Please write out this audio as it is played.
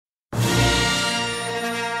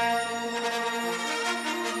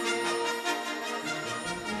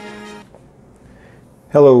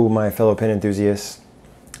Hello my fellow pen enthusiasts,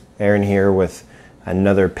 Aaron here with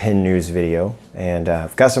another pen news video, and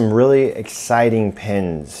I've got some really exciting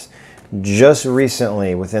pens. Just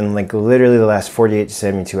recently, within like literally the last 48 to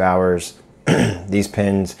 72 hours, these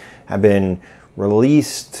pens have been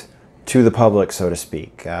released to the public, so to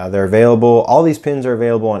speak. They're available, all these pens are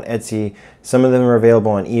available on Etsy, some of them are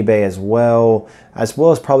available on eBay as well as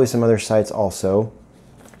probably some other sites also.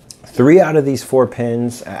 3 out of these 4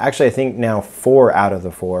 pens, actually I think now 4 out of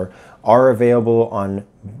the 4, are available on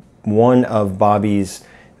one of Bobby's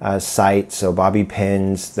sites. So Bobby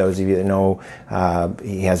Pens, those of you that know,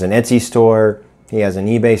 he has an Etsy store, he has an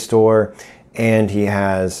eBay store, and he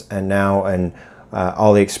has now an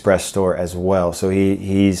AliExpress store as well. So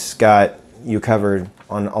he's got you covered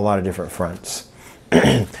on a lot of different fronts.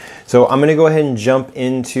 So I'm going to go ahead and jump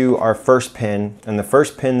into our first pen, and the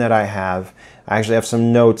first pen that I actually have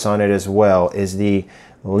some notes on it as well, is the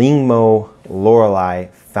Lingmo Lorelei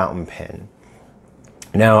fountain pen.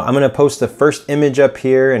 Now I'm going to post the first image up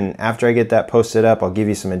here, and after I get that posted up, I'll give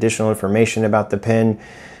you some additional information about the pen.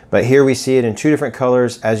 But here we see it in 2 different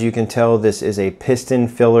colors. As you can tell, this is a piston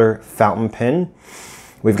filler fountain pen.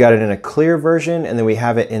 We've got it in a clear version, and then we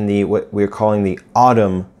have it in the what we're calling the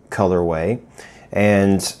autumn colorway.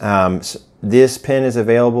 And this pen is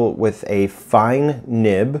available with a fine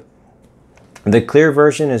nib. The clear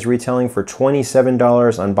version is retailing for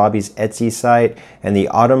 $27 on Bobby's Etsy site, and the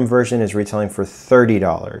autumn version is retailing for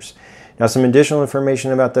 $30. Now, some additional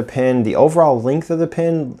information about the pen. The overall length of the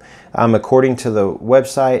pen, according to the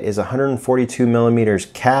website, is 142 millimeters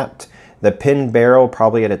capped. The pen barrel,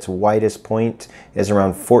 probably at its widest point, is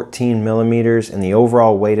around 14 millimeters, and the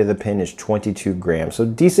overall weight of the pen is 22 grams. So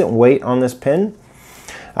decent weight on this pen.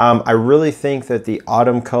 I really think that the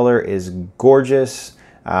autumn color is gorgeous.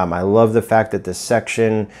 I love the fact that the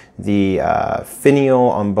section, the finial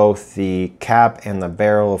on both the cap and the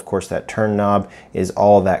barrel, of course that turn knob, is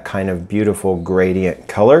all that kind of beautiful gradient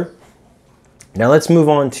color. Now let's move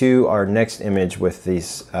on to our next image with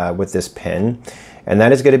this pen, and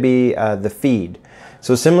that is going to be the feed.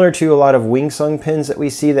 So similar to a lot of WingSung pens that we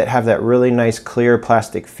see that have that really nice clear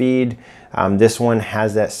plastic feed, this one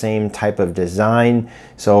has that same type of design.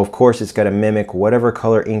 So of course it's got to mimic whatever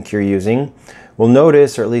color ink you're using. We'll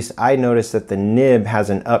notice, or at least I noticed, that the nib has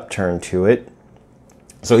an upturn to it.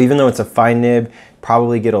 So even though it's a fine nib,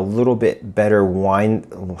 probably get a little bit better line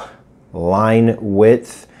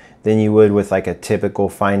width than you would with like a typical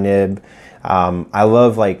fine nib. I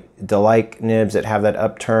love like Delight nibs that have that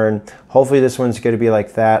upturn. Hopefully this one's going to be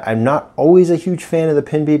like that. I'm not always a huge fan of the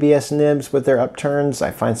Pen BBS nibs with their upturns.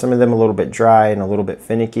 I find some of them a little bit dry and a little bit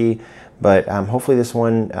finicky, but hopefully this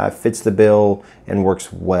one fits the bill and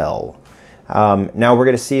works well. Now we're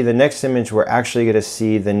going to see the next image. We're actually going to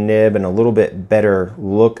see the nib and a little bit better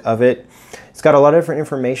look of it. It's got a lot of different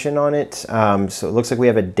information on it. So it looks like we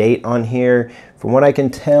have a date on here. From what I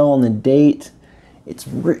can tell on the date, it's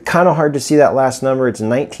kind of hard to see that last number. It's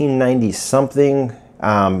 1990 something.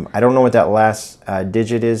 I don't know what that last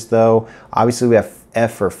digit is though. Obviously we have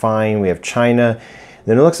F for fine, we have China.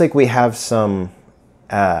 Then it looks like we have some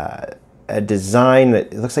a design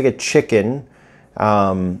that it looks like a chicken,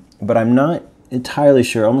 but I'm not entirely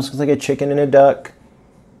sure. Almost looks like a chicken and a duck.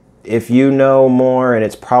 If you know more, and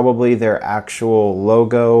it's probably their actual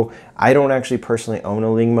logo. I don't actually personally own a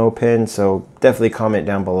Lingmo pen, so definitely comment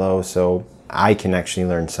down below so I can actually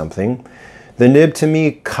learn something. The nib to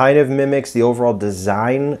me kind of mimics the overall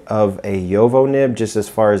design of a Yovo nib, just as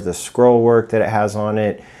far as the scroll work that it has on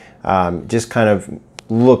it. Just kind of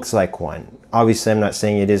looks like one. Obviously I'm not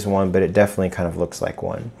saying it is one, but it definitely kind of looks like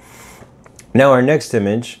one. Now our next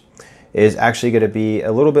image is actually going to be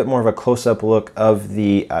a little bit more of a close-up look of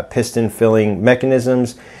the piston filling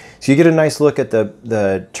mechanisms. So you get a nice look at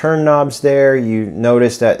the turn knobs there. You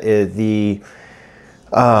notice that the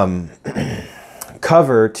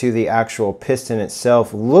cover to the actual piston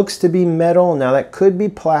itself looks to be metal. Now that could be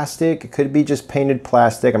plastic, it could be just painted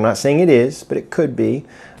plastic. I'm not saying it is, but it could be.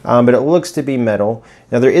 But it looks to be metal.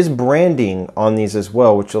 Now there is branding on these as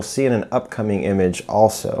well, which you'll see in an upcoming image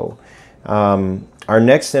also. Our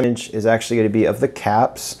next image is actually going to be of the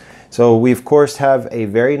caps. So we of course have a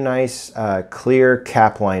very nice clear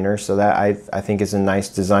cap liner, so that I think is a nice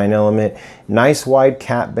design element. Nice wide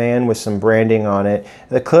cap band with some branding on it.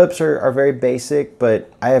 The clips are very basic,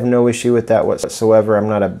 but I have no issue with that whatsoever. I'm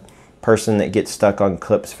not a person that gets stuck on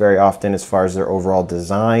clips very often as far as their overall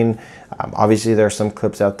design. Obviously there are some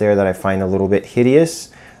clips out there that I find a little bit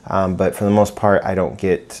hideous, but for the most part I don't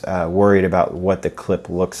get worried about what the clip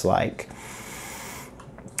looks like.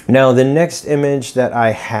 Now the next image that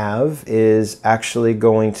I have is actually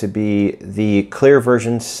going to be the clear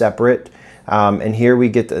version separate. And here we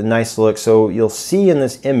get the nice look. So you'll see in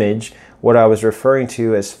this image what I was referring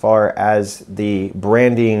to as far as the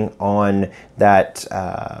branding on that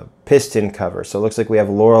piston cover. So it looks like we have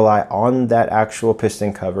Lorelei on that actual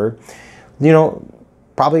piston cover. You know,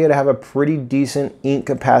 probably gonna have a pretty decent ink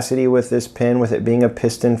capacity with this pen, with it being a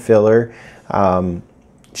piston filler.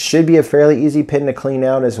 Should be a fairly easy pen to clean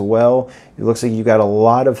out as well. It looks like you got a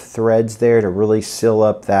lot of threads there to really seal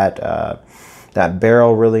up that that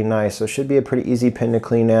barrel really nice. So it should be a pretty easy pen to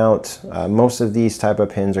clean out. Most of these type of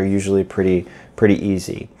pens are usually pretty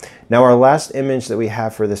easy. Now our last image that we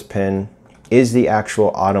have for this pen is the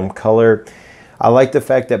actual autumn color. I like the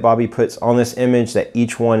fact that Bobby puts on this image that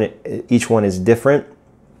each one is different.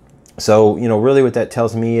 So, you know, really what that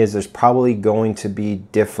tells me is there's probably going to be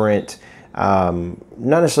different, not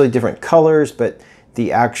necessarily different colors, but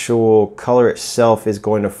the actual color itself is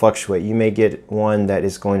going to fluctuate. You may get one that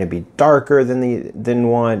is going to be darker than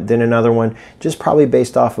another one, just probably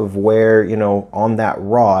based off of where, you know, on that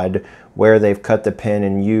rod, where they've cut the pen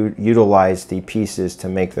and utilize the pieces to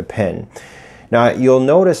make the pen. Now you'll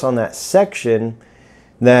notice on that section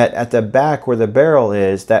that at the back where the barrel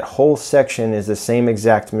is, that whole section is the same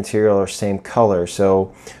exact material or same color.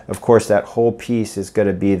 So of course that whole piece is going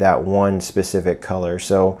to be that one specific color.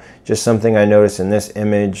 So just something I noticed in this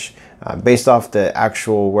image, based off the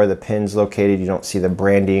actual where the pin's located, you don't see the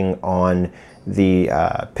branding on the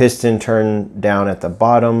piston turn down at the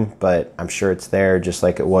bottom, but I'm sure it's there just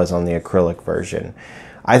like it was on the acrylic version.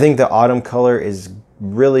 I think the autumn color is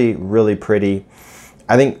really pretty.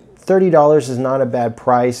 I think $30 is not a bad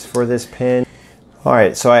price for this pen. All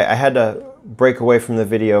right, so I had to break away from the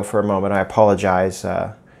video for a moment. I apologize.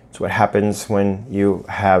 It's what happens when you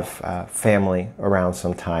have family around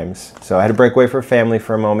sometimes. So I had to break away for family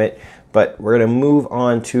for a moment, but we're gonna move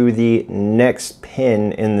on to the next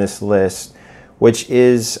pen in this list, which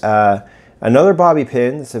is another Bobby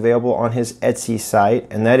pen that's available on his Etsy site,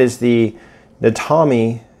 and that is the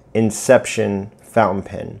Natami Inception fountain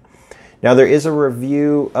pen. Now there is a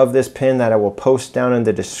review of this pen that I will post down in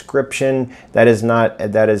the description. That is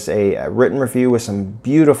a written review with some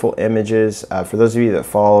beautiful images. For those of you that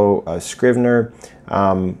follow Scrivener,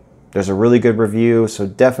 there's a really good review, so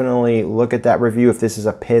definitely look at that review if this is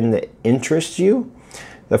a pen that interests you.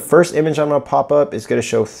 The first image I'm going to pop up is going to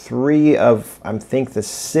show 3 of, I think, the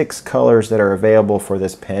 6 colors that are available for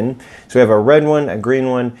this pen. So we have a red one, a green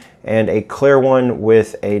one, and a clear one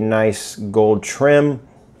with a nice gold trim.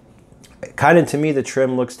 Kind of, to me, the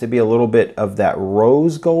trim looks to be a little bit of that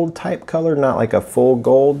rose gold type color, not like a full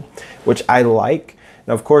gold, which I like.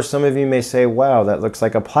 Now, of course, some of you may say, wow, that looks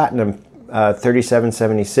like a platinum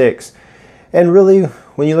 3776. And really,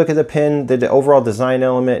 when you look at the pen, the overall design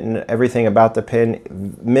element and everything about the pen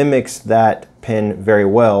mimics that pen very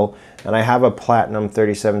well. And I have a platinum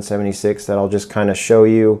 3776 that I'll just kind of show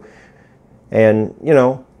you. And, you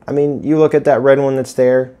know, I mean, you look at that red one that's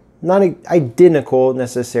there, not identical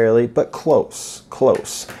necessarily, but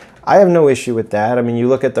close. I have no issue with that. I mean, you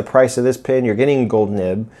look at the price of this pen, you're getting gold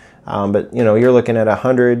nib, but you know, you're looking at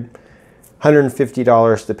 $100,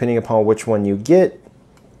 $150 depending upon which one you get,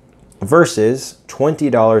 versus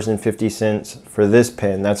 $20.50 for this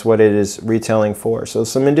pen. That's what it is retailing for. So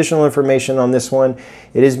some additional information on this one.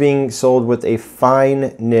 It is being sold with a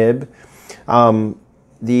fine nib.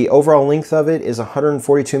 The overall length of it is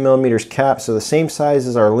 142 millimeters cap, so the same size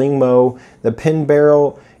as our Lingmo. The pen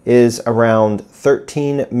barrel is around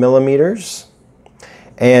 13 millimeters,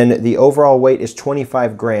 and the overall weight is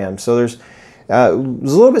 25 grams. So there's, I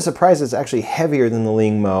was a little bit surprised it's actually heavier than the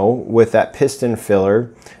Lingmo with that piston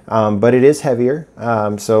filler, but it is heavier,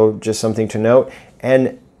 so just something to note.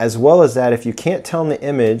 And as well as that, if you can't tell in the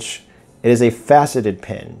image, it is a faceted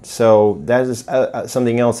pen. So that is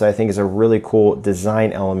something else that I think is a really cool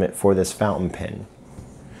design element for this fountain pen.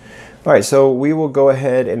 All right, so we will go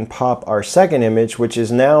ahead and pop our second image, which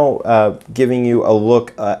is now giving you a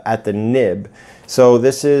look at the nib. So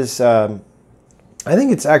this is, I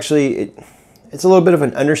think it's actually, it's a little bit of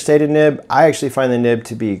an understated nib. I actually find the nib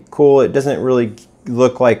to be cool. It doesn't really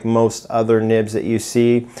look like most other nibs that you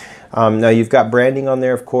see. Now you've got branding on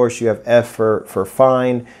there, of course. You have F for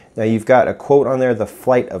fine. Now you've got a quote on there, the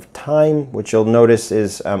flight of time, which you'll notice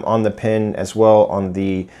is on the pen as well on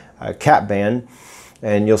the cap band.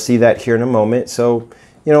 And you'll see that here in a moment. So,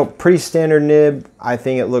 you know, pretty standard nib. I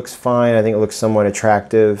think it looks fine. I think it looks somewhat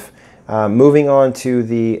attractive. Moving on to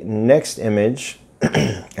the next image.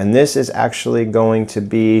 And this is actually going to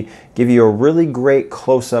give you a really great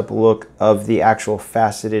close-up look of the actual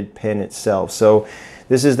faceted pen itself. So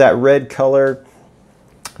this is that red color.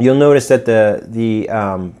 You'll notice that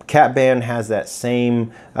the cap band has that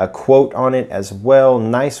same quote on it as well.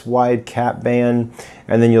 Nice wide cap band.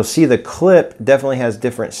 And then you'll see the clip definitely has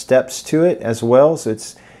different steps to it as well. So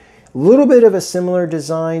it's a little bit of a similar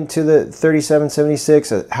design to the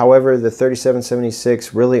 3776. However, the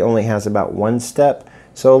 3776 really only has about one step.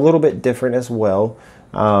 So a little bit different as well.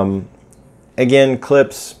 Again,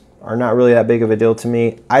 clips are not really that big of a deal to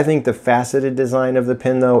me. I think the faceted design of the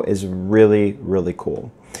pin though is really, really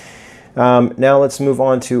cool. Now let's move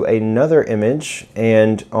on to another image,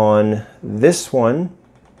 and on this one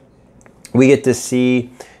we get to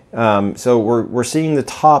see, so we're seeing the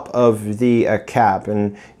top of the cap,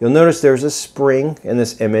 and you'll notice there's a spring in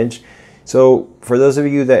this image. So for those of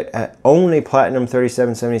you that own a Platinum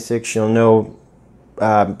 3776, you'll know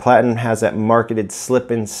Platinum has that marketed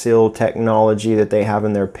slip and seal technology that they have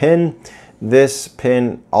in their pin. This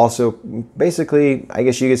pin also basically, I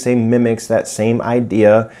guess you could say, mimics that same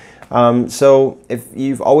idea. So if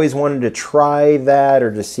you've always wanted to try that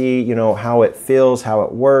or to see, you know, how it feels, how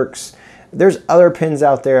it works, there's other pins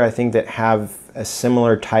out there I think that have a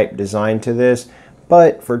similar type design to this,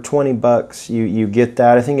 but for 20 bucks you get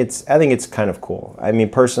that. I think it's kind of cool. I mean,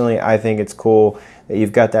 personally, I think it's cool that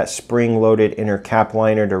you've got that spring-loaded inner cap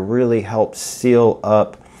liner to really help seal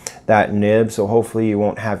up that nib, so hopefully you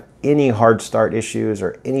won't have any hard start issues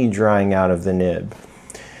or any drying out of the nib.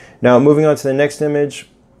 Now moving on to the next image,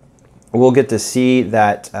 we'll get to see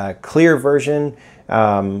that clear version,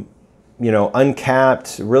 you know,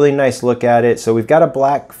 uncapped, really nice look at it. So we've got a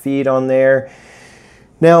black feed on there.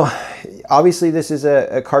 Now, obviously this is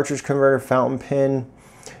a cartridge converter fountain pen,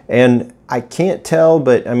 and I can't tell,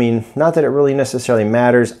 but I mean, not that it really necessarily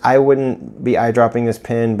matters. I wouldn't be eyedropping this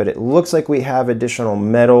pen, but it looks like we have additional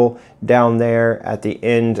metal down there at the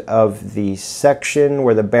end of the section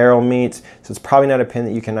where the barrel meets. So it's probably not a pen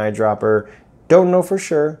that you can eyedropper. Don't know for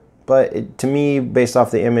sure, but to me, based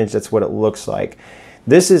off the image, that's what it looks like.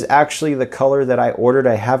 This is actually the color that I ordered.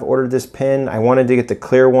 I have ordered this pen. I wanted to get the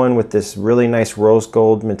clear one with this really nice rose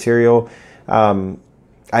gold material.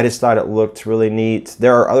 I just thought it looked really neat.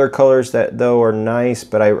 There are other colors that though are nice,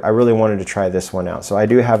 but I really wanted to try this one out. So I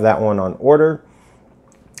do have that one on order.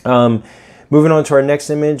 Moving on to our next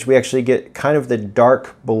image, we actually get kind of the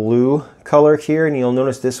dark blue color here, and you'll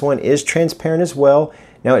notice this one is transparent as well.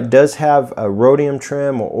 Now it does have a rhodium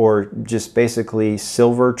trim or just basically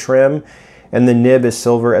silver trim, and the nib is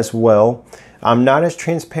silver as well. Not as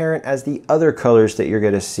transparent as the other colors that you're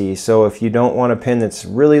going to see. So if you don't want a pen that's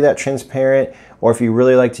really that transparent, or if you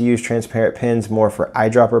really like to use transparent pens more for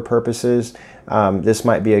eyedropper purposes, this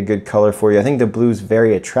might be a good color for you. I think the blue is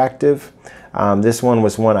very attractive. This one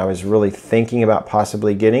was one I was really thinking about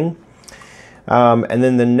possibly getting. And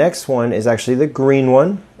then the next one is actually the green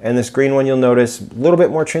one. And this green one, you'll notice a little bit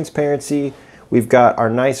more transparency. We've got our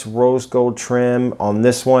nice rose gold trim on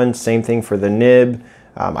this one. Same thing for the nib.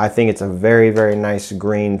 I think it's a very, very nice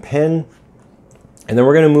green pen. And then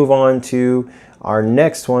we're going to move on to our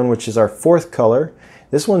next one, which is our fourth color.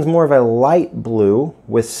 This one's more of a light blue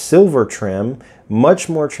with silver trim, much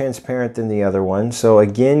more transparent than the other one. So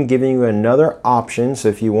again, giving you another option. So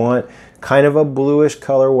if you want kind of a bluish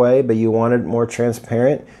colorway, but you want it more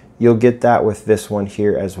transparent, you'll get that with this one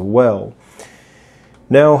here as well.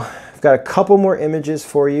 Now, I've got a couple more images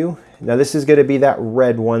for you. Now this is going to be that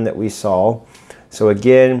red one that we saw. So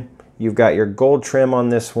again, you've got your gold trim on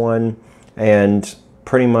this one, and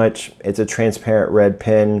pretty much it's a transparent red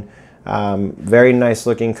pen. Very nice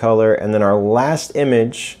looking color. And then our last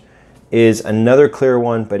image is another clear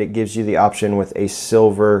one, but it gives you the option with a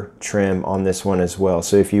silver trim on this one as well.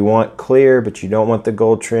 So if you want clear, but you don't want the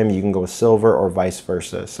gold trim, you can go silver or vice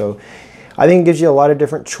versa. So I think it gives you a lot of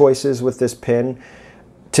different choices with this pen.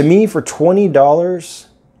 To me, for $20,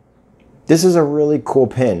 this is a really cool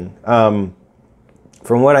pen.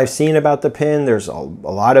 From what I've seen about the pen, there's a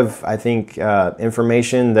lot of, I think,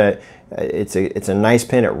 information that it's a nice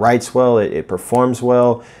pen. It writes well, it performs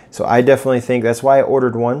well. So I definitely think that's why I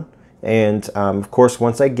ordered one. And of course,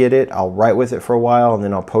 once I get it, I'll write with it for a while, and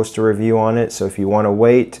then I'll post a review on it. So if you want to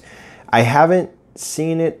wait, I haven't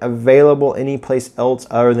seen it available anyplace else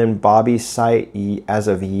other than Bobby's site as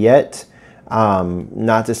of yet.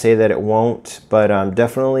 Not to say that it won't, but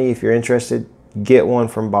definitely if you're interested, get one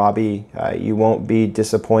from Bobby. You won't be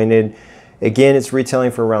disappointed. Again, it's retailing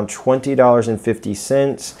for around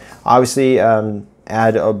 $20.50. Obviously,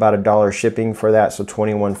 add about $1 shipping for that, so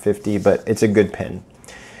 $21.50, but it's a good pen.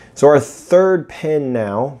 So our third pen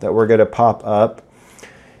now that we're going to pop up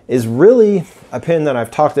is really a pen that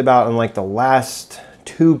I've talked about in like the last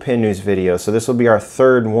 2 pen news videos. So this will be our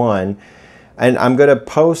third one. And I'm going to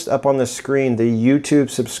post up on the screen the YouTube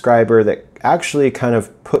subscriber that actually kind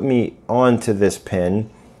of put me onto this pen.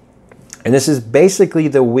 And this is basically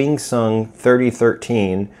the WingSung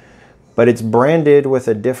 3013, but it's branded with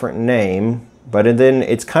a different name. But then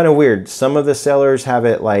it's kind of weird. Some of the sellers have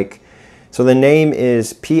it like, so the name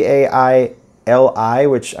is Paili,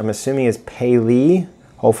 which I'm assuming is Paili.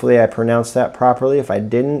 Hopefully I pronounced that properly. If I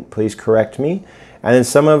didn't, please correct me. And then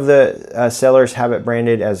some of the sellers have it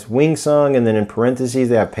branded as WingSung, and then in parentheses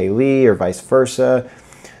they have Paili or vice versa.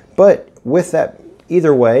 But with that,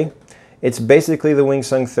 either way, it's basically the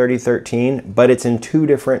WingSung 3013, but it's in two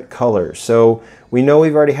different colors. So we know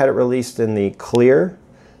we've already had it released in the clear,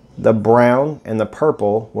 the brown, and the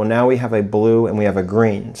purple. Well, now we have a blue and we have a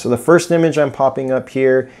green. So the first image I'm popping up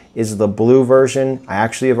here is the blue version. I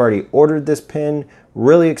actually have already ordered this pen.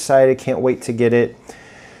 Really excited, can't wait to get it.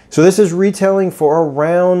 So this is retailing for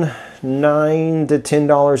around $9 to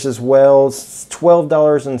 $10 as well. It's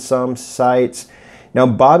 $12 in some sites. Now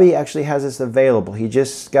Bobby actually has this available. He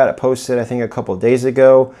just got it posted, I think, a couple of days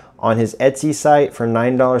ago on his Etsy site for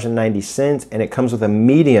 $9.90, and it comes with a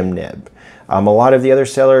medium nib. A lot of the other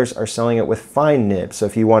sellers are selling it with fine nib. So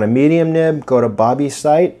if you want a medium nib, go to Bobby's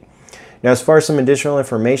site. Now, as far as some additional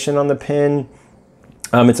information on the pen,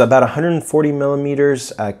 it's about 140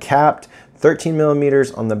 millimeters capped, 13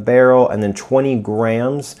 millimeters on the barrel, and then 20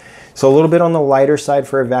 grams. So a little bit on the lighter side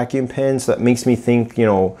for a vacuum pen. So that makes me think, you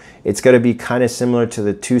know, it's going to be kind of similar to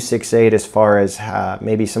the 268 as far as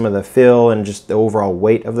maybe some of the fill and just the overall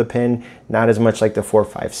weight of the pen. Not as much like the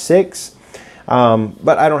 456.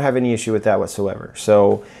 But I don't have any issue with that whatsoever.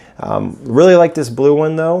 So really like this blue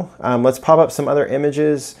one though. Let's pop up some other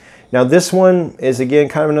images. Now this one is again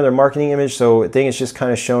kind of another marketing image, so I think it's just kind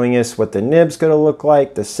of showing us what the nib's gonna look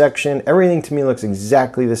like, the section, everything to me looks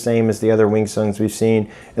exactly the same as the other WingSungs we've seen.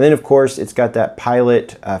 And then of course it's got that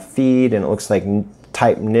pilot feed, and it looks like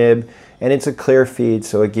type nib, and it's a clear feed,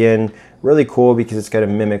 so again, really cool because it's gonna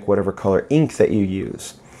mimic whatever color ink that you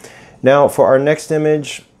use. Now for our next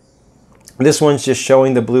image, this one's just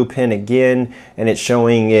showing the blue pen again, and it's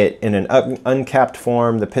showing it in an uncapped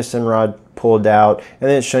form, the piston rod pulled out, and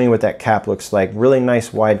then it's showing you what that cap looks like. Really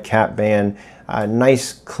nice wide cap band,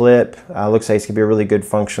 nice clip. Looks like it's gonna be a really good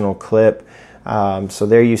functional clip. So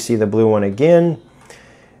there you see the blue one again.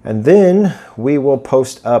 And then we will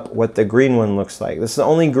post up what the green one looks like. This is the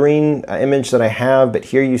only green image that I have, but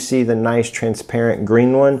here you see the nice transparent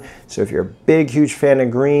green one. So if you're a big, huge fan of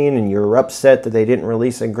green and you're upset that they didn't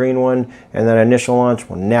release a green one in that initial launch,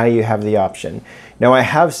 well, now you have the option. Now I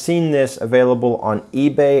have seen this available on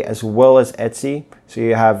eBay as well as Etsy. So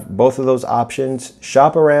you have both of those options.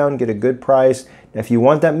 Shop around, get a good price. Now if you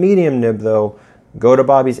want that medium nib though, go to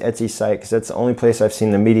Bobby's Etsy site because that's the only place I've seen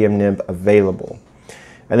the medium nib available.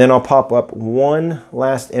 And then I'll pop up one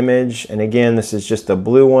last image. And again, this is just the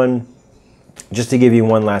blue one, just to give you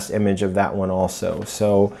one last image of that one also.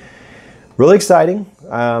 So really exciting.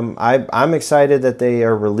 I'm excited that they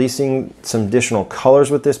are releasing some additional colors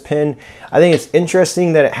with this pen. I think it's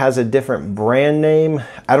interesting that it has a different brand name.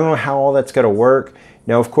 I don't know how all that's gonna work.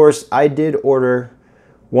 Now, of course, I did order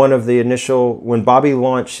one of the initial, when Bobby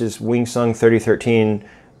launched his WingSung 3013,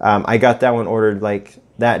 I got that one ordered like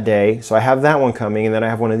that day. So I have that one coming, and then I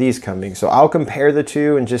have one of these coming. So I'll compare the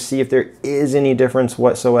two and just see if there is any difference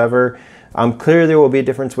whatsoever. Clearly there will be a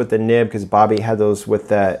difference with the nib because Bobby had those with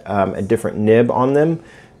that a different nib on them.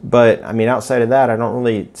 But I mean, outside of that, I don't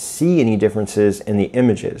really see any differences in the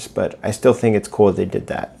images, but I still think it's cool they did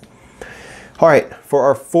that. All right, for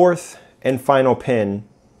our fourth and final pen,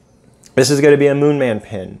 this is going to be a Moonman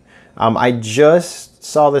pen. I just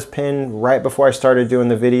saw this pen right before I started doing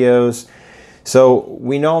the videos. So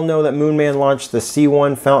we all know that Moonman launched the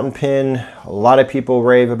C1 fountain pen. A lot of people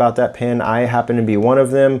rave about that pen. I happen to be one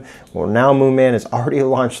of them. Well, now Moonman has already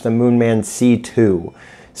launched the Moonman C2.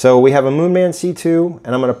 So we have a Moonman C2,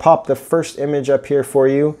 and I'm going to pop the first image up here for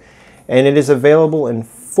you. And it is available in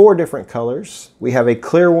 4 different colors. We have a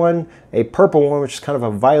clear one, a purple one, which is kind of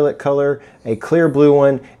a violet color, a clear blue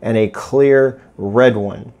one, and a clear red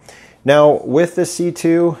one. Now with the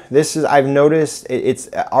C2, this is, I've noticed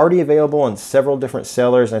it's already available on several different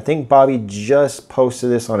sellers. I think Bobby just posted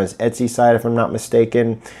this on his Etsy site, if I'm not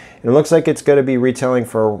mistaken. And it looks like it's going to be retailing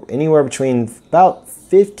for anywhere between about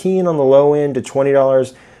 $15 on the low end to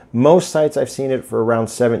 $20. Most sites I've seen it for around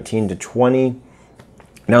 $17 to $20.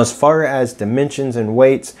 Now as far as dimensions and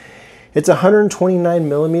weights, it's 129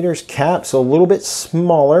 millimeters cap, so a little bit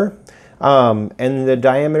smaller. And the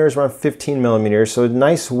diameter is around 15 millimeters, so a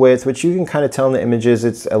nice width, which you can kind of tell in the images.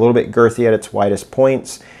 It's a little bit girthy at its widest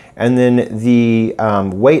points. And then the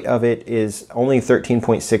weight of it is only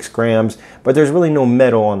 13.6 grams, but there's really no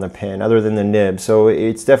metal on the pen other than the nib. So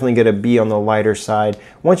it's definitely gonna be on the lighter side.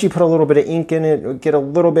 Once you put a little bit of ink in it, it'll get a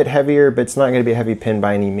little bit heavier, but it's not gonna be a heavy pen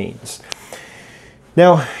by any means.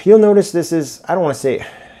 Now, you'll notice this is, I don't wanna say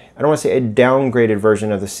a downgraded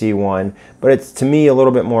version of the C1, but it's, to me, a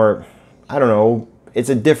little bit more, I don't know, it's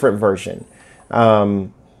a different version.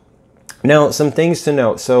 Now, some things to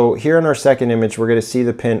note. So here in our second image, we're going to see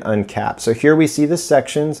the pen uncapped. So here we see the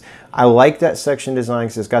sections. I like that section design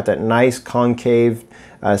because it's got that nice concave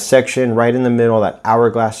section right in the middle, that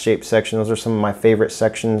hourglass shaped section. Those are some of my favorite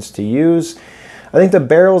sections to use. I think the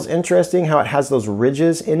barrel's interesting, how it has those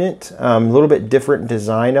ridges in it, a little bit different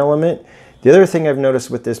design element. The other thing I've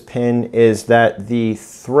noticed with this pen is that the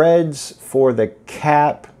threads for the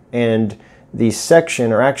cap and the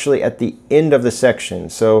section are actually at the end of the section.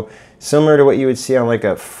 So similar to what you would see on like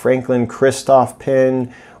a Franklin Christoph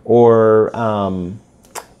pen or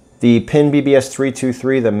the Pen BBS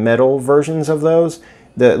 323, the metal versions of those.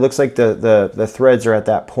 It looks like the threads are at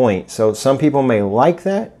that point. So some people may like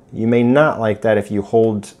that. You may not like that if you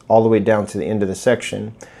hold all the way down to the end of the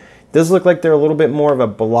section. It does look like they're a little bit more of a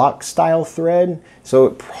block style thread. So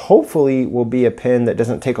it hopefully will be a pen that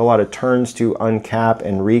doesn't take a lot of turns to uncap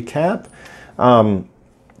and recap.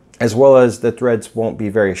 As well as the threads won't be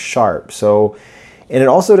very sharp. So, and it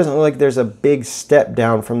also doesn't look like there's a big step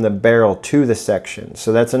down from the barrel to the section.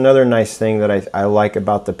 So that's another nice thing that I like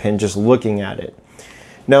about the pen, just looking at it.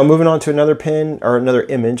 Now moving on to another pen, or another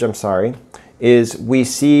image, I'm sorry, is we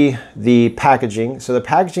see the packaging. So the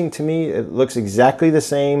packaging, to me, it looks exactly the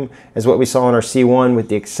same as what we saw in our C1, with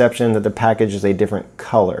the exception that the package is a different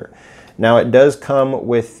color. Now it does come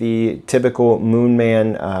with the typical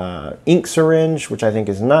Moonman ink syringe, which I think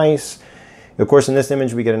is nice. Of course, in this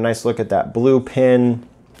image, we get a nice look at that blue pen.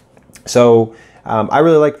 So I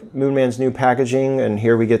really like Moonman's new packaging, and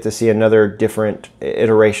here we get to see another different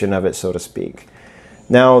iteration of it, so to speak.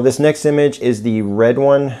 Now, this next image is the red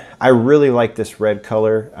one. I really like this red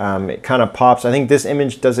color. It kind of pops. I think this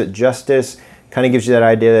image does it justice. Kind of gives you that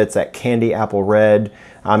idea that it's that candy apple red.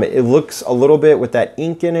 It looks a little bit, with that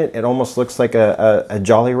ink in it, it almost looks like a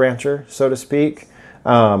Jolly Rancher, so to speak.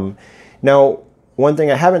 Now, one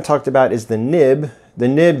thing I haven't talked about is the nib. The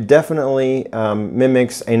nib definitely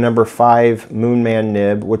mimics a number 5 Moonman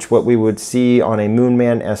nib, which what we would see on a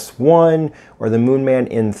Moonman S1 or the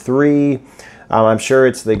Moonman N3. I'm sure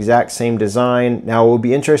it's the exact same design. Now, it will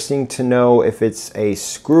be interesting to know if it's a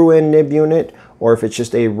screw-in nib unit or if it's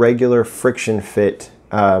just a regular friction fit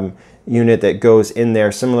unit that goes in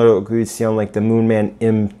there, similar to what we would see on like the Moonman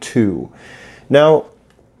M2. Now,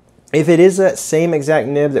 if it is that same exact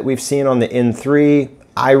nib that we've seen on the N3,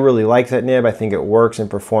 I really like that nib. I think it works and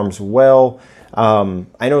performs well. I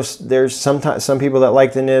know there's some people that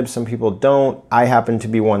like the nibs, some people don't. I happen to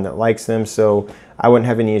be one that likes them, so I wouldn't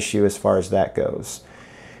have any issue as far as that goes.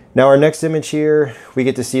 Now our next image here, we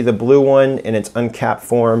get to see the blue one in its uncapped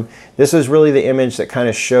form. This was really the image that kind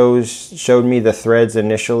of showed me the threads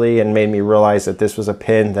initially and made me realize that this was a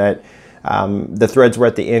pen that the threads were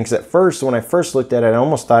at the end. Because at first, when I first looked at it, I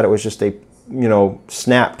almost thought it was just a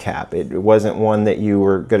snap cap. It wasn't one that you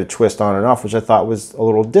were going to twist on and off, which I thought was a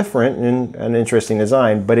little different and an interesting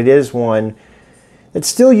design. But it is one that's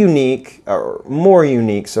still unique, or more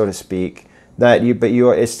unique, so to speak.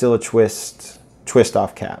 It's still a twist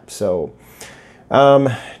off cap. So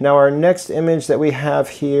now our next image that we have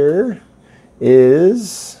here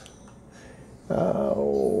is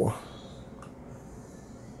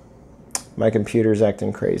my computer's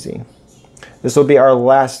acting crazy. This will be our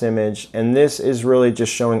last image, and this is really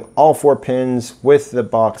just showing all 4 pins with the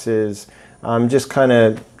boxes. Just kind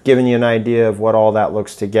of giving you an idea of what all that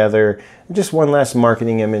looks together. Just one last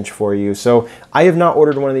marketing image for you. So I have not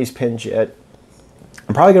ordered one of these pins yet.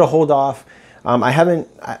 I'm probably going to hold off.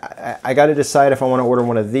 I got to decide if I want to order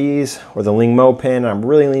one of these or the Lingmo pen. I'm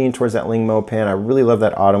really leaning towards that Lingmo pen. I really love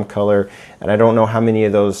that autumn color, and I don't know how many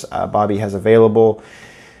of those Bobby has available.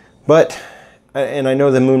 And I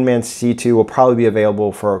know the Moonman C2 will probably be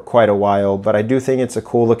available for quite a while, but I do think it's a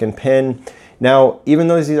cool looking pen. Now, even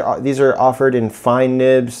though these are offered in fine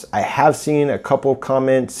nibs, I have seen a couple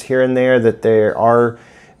comments here and there that they are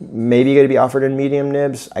maybe going to be offered in medium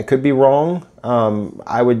nibs. I could be wrong.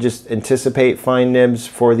 I would just anticipate fine nibs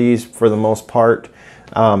for these for the most part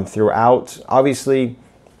throughout. Obviously,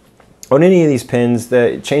 on any of these pens,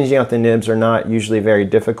 changing out the nibs are not usually very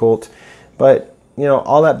difficult. But,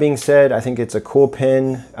 all that being said, I think it's a cool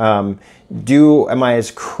pen. Am I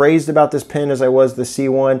as crazed about this pen as I was the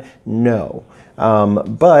C1? No.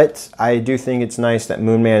 But I do think it's nice that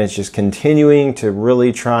Moonman is just continuing to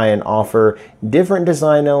really try and offer different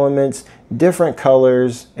design elements, different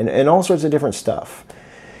colors, and all sorts of different stuff.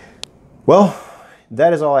 Well,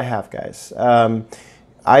 that is all I have, guys.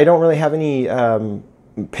 I don't really have any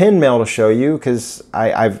pin mail to show you because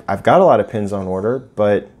I've got a lot of pins on order,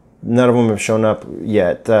 but none of them have shown up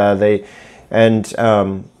yet.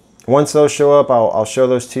 Once those show up, I'll show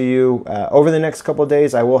those to you. Over the next couple of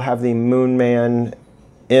days, I will have the Moonman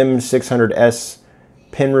M600S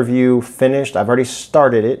pin review finished. I've already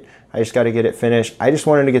started it. I just got to get it finished. I just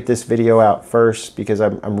wanted to get this video out first because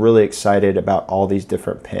I'm really excited about all these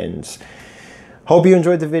different pins. Hope you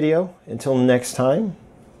enjoyed the video. Until next time,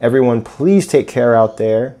 everyone, please take care out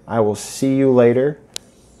there. I will see you later.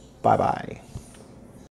 Bye-bye.